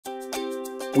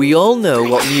We all know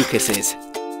what mucus is.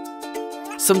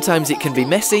 Sometimes it can be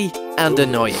messy and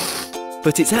annoying,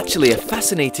 but it's actually a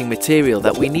fascinating material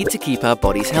that we need to keep our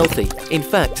bodies healthy. In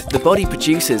fact, the body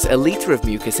produces a litre of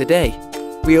mucus a day.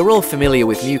 We are all familiar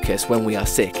with mucus when we are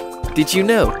sick. Did you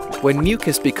know, when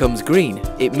mucus becomes green,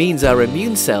 it means our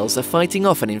immune cells are fighting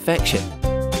off an infection.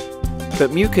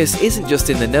 But mucus isn't just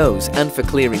in the nose and for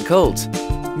clearing colds.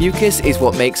 Mucus is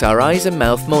what makes our eyes and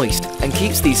mouth moist and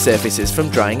keeps these surfaces from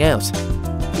drying out.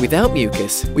 Without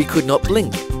mucus, we could not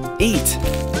blink, eat,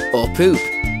 or poop.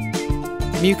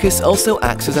 Mucus also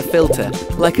acts as a filter,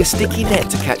 like a sticky net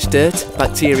to catch dirt,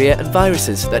 bacteria and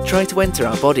viruses that try to enter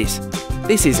our bodies.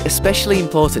 This is especially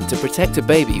important to protect a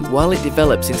baby while it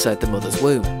develops inside the mother's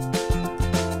womb.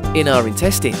 In our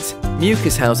intestines,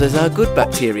 mucus houses our good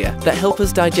bacteria that help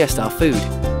us digest our food.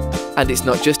 And it's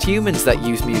not just humans that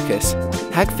use mucus.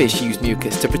 Hagfish use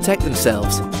mucus to protect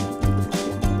themselves.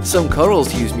 Some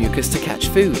corals use mucus to catch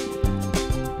food.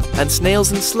 And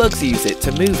snails and slugs use it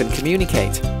to move and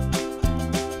communicate.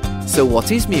 So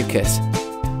what is mucus?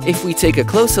 If we take a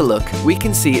closer look, we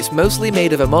can see it's mostly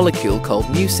made of a molecule called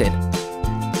mucin.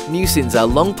 Mucins are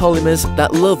long polymers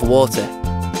that love water.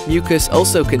 Mucus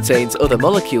also contains other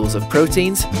molecules of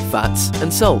proteins, fats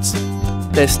and salts.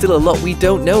 There's still a lot we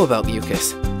don't know about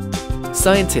mucus.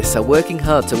 Scientists are working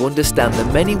hard to understand the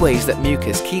many ways that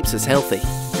mucus keeps us healthy,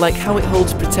 like how it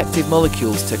holds protective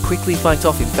molecules to quickly fight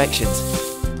off infections.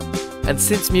 And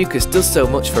since mucus does so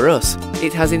much for us,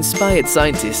 it has inspired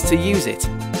scientists to use it.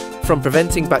 From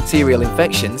preventing bacterial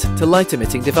infections to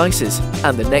light-emitting devices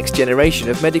and the next generation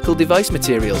of medical device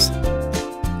materials.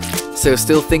 So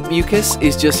still think mucus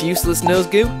is just useless nose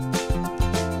goo?